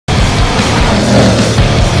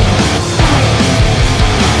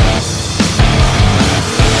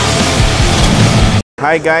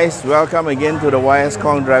Hi guys, welcome again to the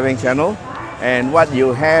Khong driving channel. And what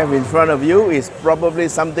you have in front of you is probably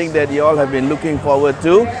something that you all have been looking forward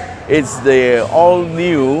to. It's the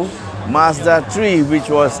all-new Mazda 3, which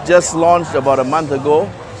was just launched about a month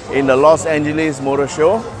ago in the Los Angeles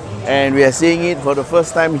Motorshow. And we are seeing it for the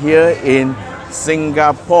first time here in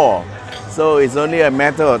Singapore. So it's only a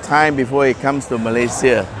matter of time before it comes to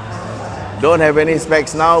Malaysia. Don't have any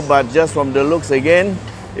specs now, but just from the looks again,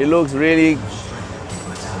 it looks really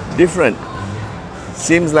different.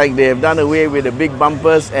 Seems like they have done away with the big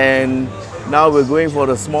bumpers and now we're going for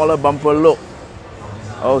the smaller bumper look.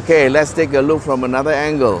 Okay, let's take a look from another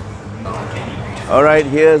angle. Alright,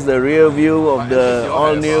 here's the rear view of the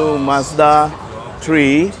all-new Mazda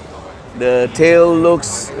 3. The tail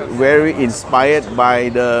looks very inspired by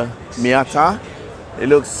the Miata. It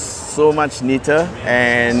looks so much neater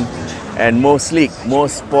and more sleek, more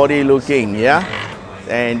sporty looking, yeah?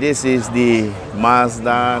 And this is the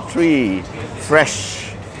Mazda 3,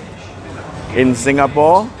 fresh in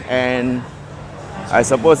Singapore, and I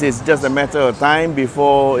suppose it's just a matter of time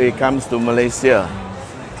before it comes to Malaysia.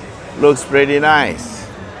 Looks pretty nice.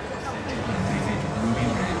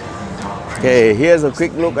 Okay, here's a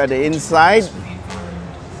quick look at the inside.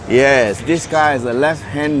 Yes, this car is a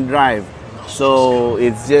left-hand drive, so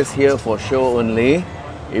it's just here for show only.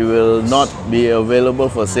 It will not be available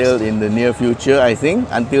for sale in the near future, I think,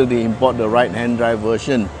 until they import the right-hand drive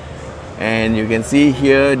version. And you can see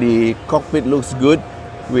here the cockpit looks good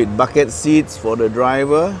with bucket seats for the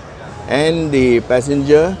driver and the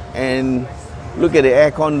passenger. And look at the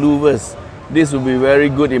aircon louvers. This will be very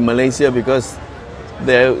good in Malaysia because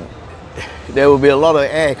there will be a lot of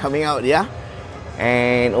air coming out, yeah?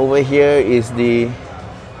 And over here is the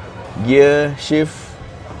gear shift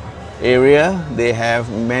area. They have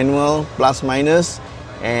manual plus minus,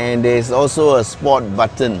 and there's also a sport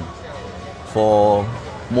button for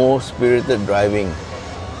more spirited driving.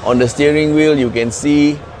 On the steering wheel you can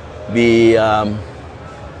see the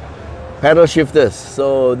paddle shifters,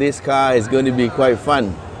 so this car is going to be quite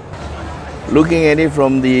fun. Looking at it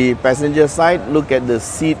from the passenger side, look at the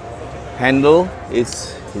seat handle.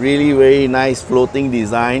 It's really very nice floating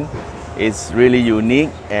design. It's really unique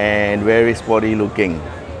and very sporty looking.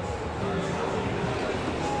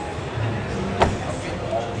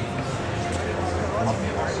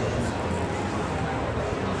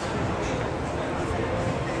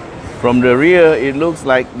 From the rear, it looks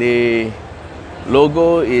like the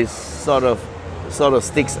logo is sort of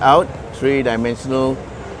sticks out, three-dimensional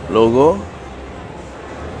logo.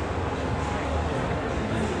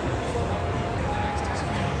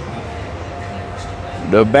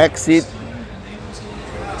 The back seat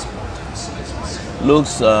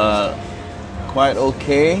looks quite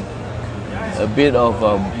okay. A bit of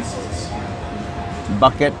a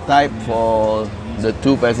bucket type for the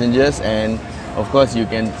two passengers, and of course you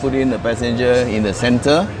can put in the passenger in the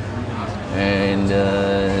center, and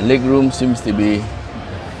leg room seems to be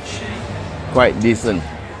quite decent.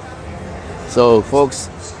 So folks,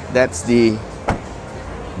 that's the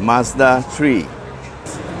Mazda 3.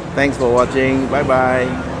 Thanks for watching. Bye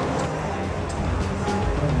bye.